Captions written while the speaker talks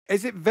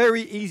Is it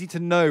very easy to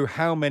know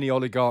how many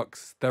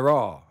oligarchs there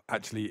are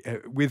actually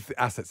with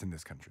assets in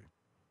this country?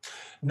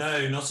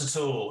 No, not at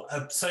all.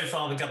 So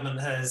far, the government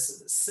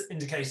has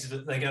indicated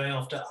that they're going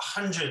after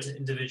 100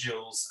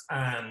 individuals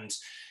and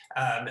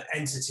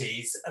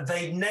entities.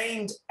 They've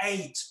named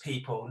 8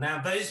 people.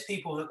 Now, those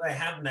people that they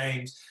have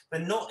named,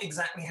 they're not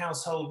exactly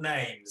household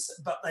names,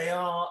 but they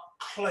are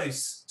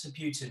close to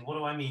Putin. What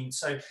do I mean?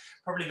 So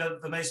probably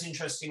the most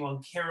interesting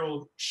one,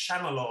 Kirill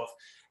Shamalov,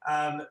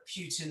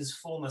 Putin's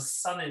former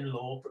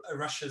son-in-law,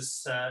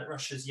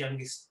 Russia's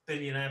youngest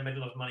billionaire, made a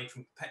lot of money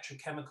from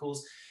petrochemicals,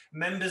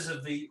 members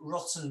of the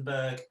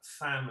Rottenberg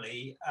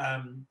family,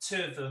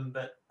 2 of them,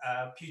 but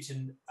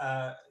Putin,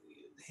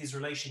 his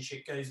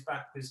relationship goes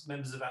back with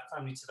members of that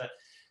family to the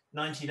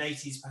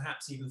 1980s,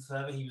 perhaps even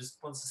further. He was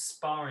once a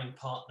sparring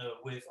partner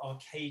with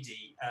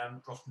Arkady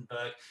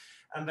Rottenberg.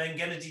 And then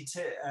Gennady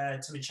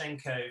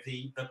Timoshenko,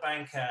 the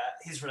banker,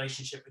 his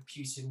relationship with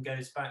Putin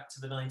goes back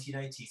to the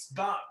 1980s.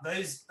 But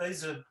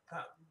those are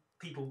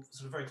people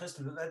sort of very close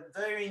to him. They're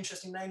very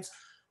interesting names,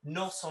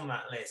 not on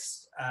that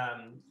list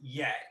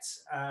yet.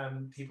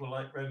 People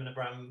like Roman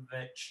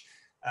Abramovich,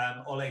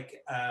 Oleg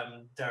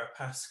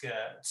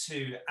Deripaska,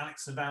 to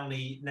Alex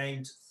Navalny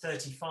named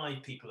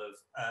 35 people of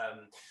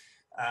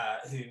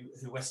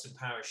who Western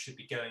powers should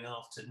be going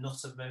after. Not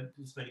as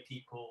many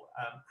people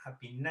have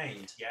been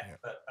named yet,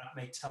 but that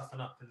may toughen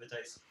up in the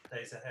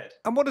days ahead.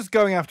 And what does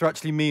going after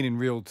actually mean in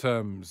real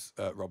terms,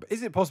 Robert?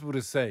 Is it possible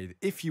to say that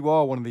if you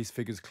are one of these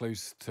figures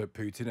close to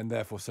Putin and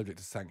therefore subject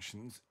to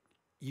sanctions,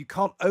 you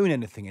can't own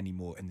anything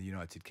anymore in the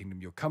United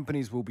Kingdom? Your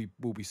companies will be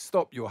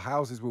stopped, your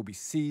houses will be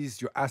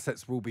seized, your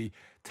assets will be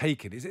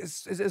taken. Is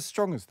it as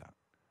strong as that?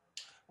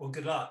 Well,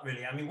 good luck,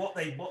 really. I mean, what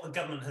the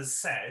government has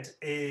said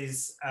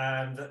is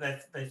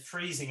that they're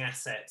freezing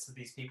assets of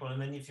these people, and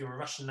then if you're a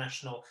Russian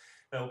national,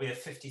 there will be a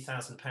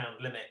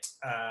 £50,000 limit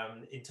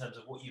in terms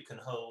of what you can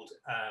hold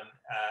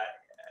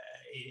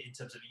in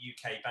terms of a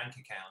UK bank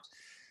account.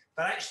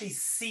 But actually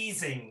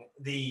seizing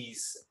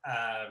these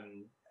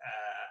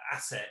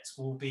assets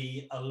will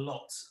be a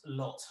lot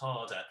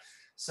harder.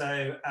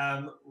 So,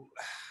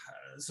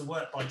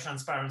 work by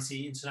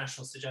Transparency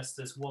International suggests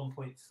there's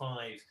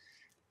 1.5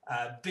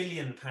 £1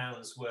 billion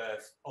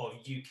worth of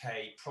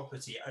UK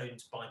property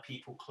owned by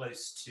people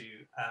close to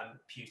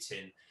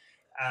Putin.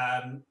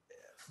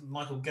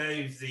 Michael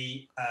Gove,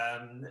 the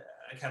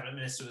cabinet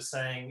minister, was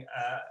saying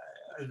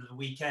over the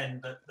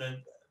weekend that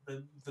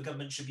the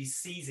government should be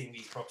seizing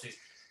these properties.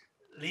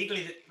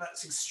 Legally,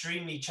 that's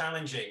extremely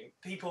challenging.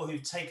 People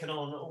who've taken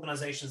on,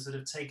 organisations that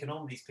have taken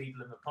on these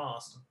people in the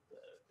past,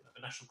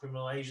 the National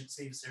Criminal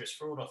Agency, the Serious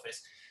Fraud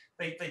Office,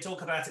 they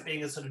talk about it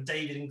being a sort of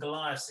David and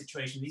Goliath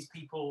situation. These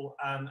people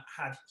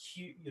had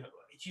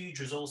huge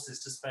resources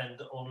to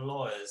spend on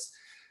lawyers.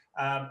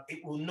 It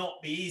will not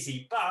be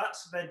easy, but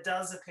there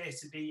does appear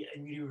to be a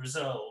new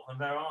resolve, and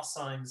there are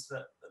signs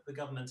that the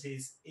government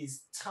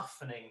is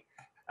toughening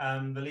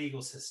the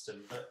legal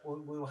system, but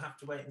we'll have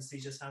to wait and see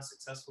just how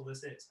successful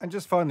this is. And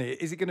just finally,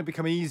 is it going to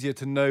become easier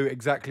to know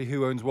exactly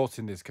who owns what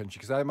in this country?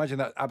 Because I imagine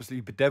that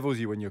absolutely bedevils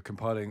you when you're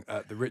compiling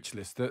the rich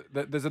list.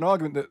 That there's an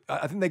argument that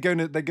I think they're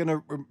going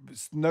to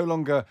no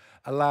longer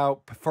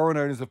allow foreign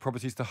owners of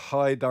properties to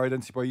hide their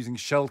identity by using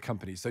shell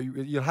companies. So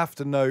you'll have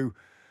to know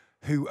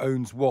who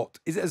owns what.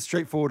 Is it as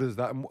straightforward as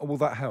that, and will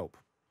that help?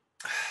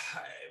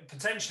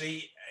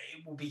 Potentially,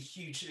 it will be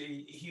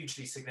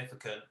hugely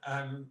significant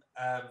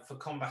for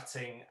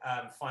combating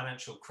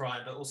financial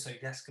crime, but also,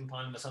 yes,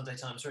 compiling the Sunday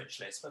Times rich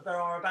list. But there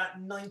are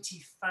about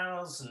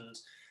 90,000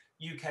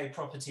 UK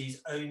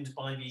properties owned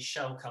by these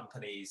shell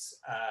companies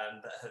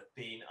that have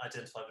been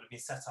identified, that have been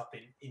set up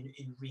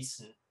in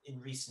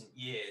recent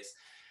years.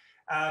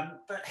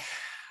 But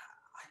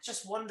I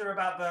just wonder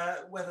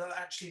about whether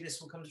actually this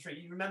will come to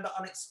fruition. You remember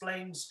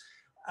unexplained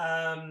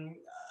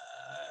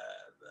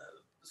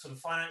sort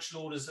of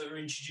financial orders that were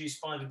introduced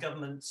by the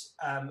government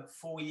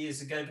 4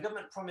 years ago. The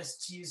government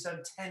promised to use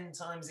them 10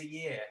 times a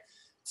year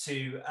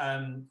to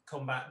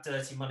combat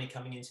dirty money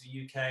coming into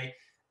the UK.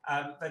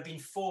 There have been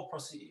four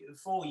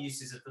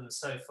uses of them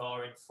so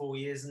far in 4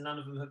 years, and none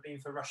of them have been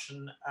for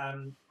Russian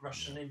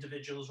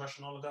individuals,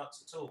 Russian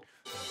oligarchs at all.